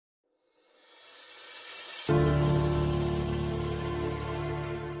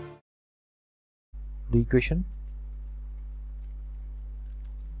The equation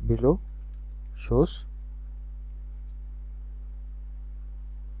below shows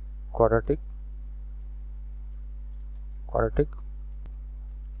quadratic.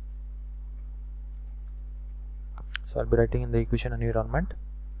 So I'll be writing in the equation environment.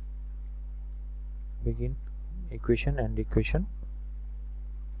 Begin equation and equation.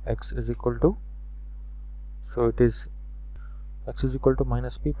 X is equal to, so it is x is equal to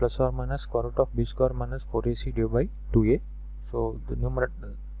minus b plus or minus square root of b square minus 4ac divided by 2a. So the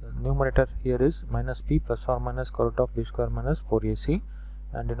numerator here is minus b plus or minus square root of b square minus 4ac,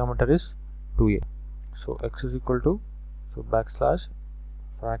 and denominator is 2a. So x is equal to, so backslash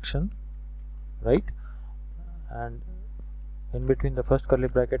fraction, right, and in between the first curly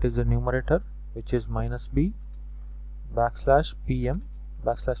bracket is the numerator, which is minus b backslash pm.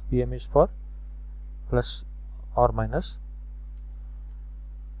 Backslash pm is for plus or minus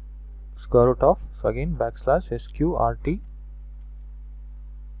square root of, so again backslash sqrt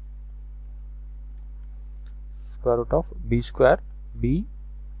square root of b square b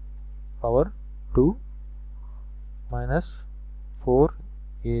power 2 minus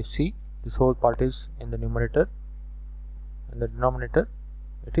 4ac. This whole part is in the numerator, and the denominator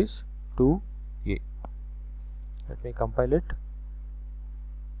it is 2a. Let me compile it.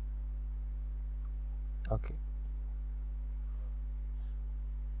 Okay.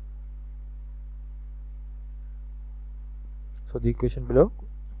 So the equation below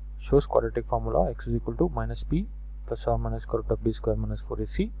shows quadratic formula. X is equal to minus b plus or minus square root of b square minus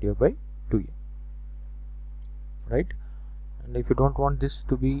 4ac divided by 2a, right? And if you don't want this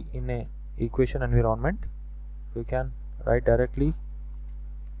to be in a equation environment, you can write directly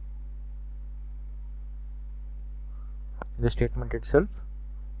in the statement itself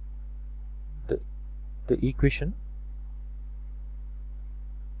the equation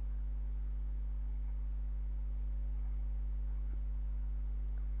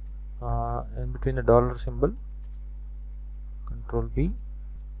in between the dollar symbol, control V,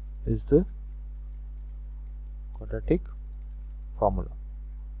 is the quadratic formula.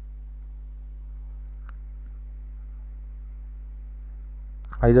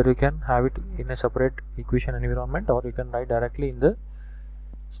 Either you can have it in a separate equation environment, or you can write directly in the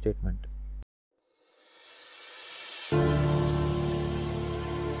statement.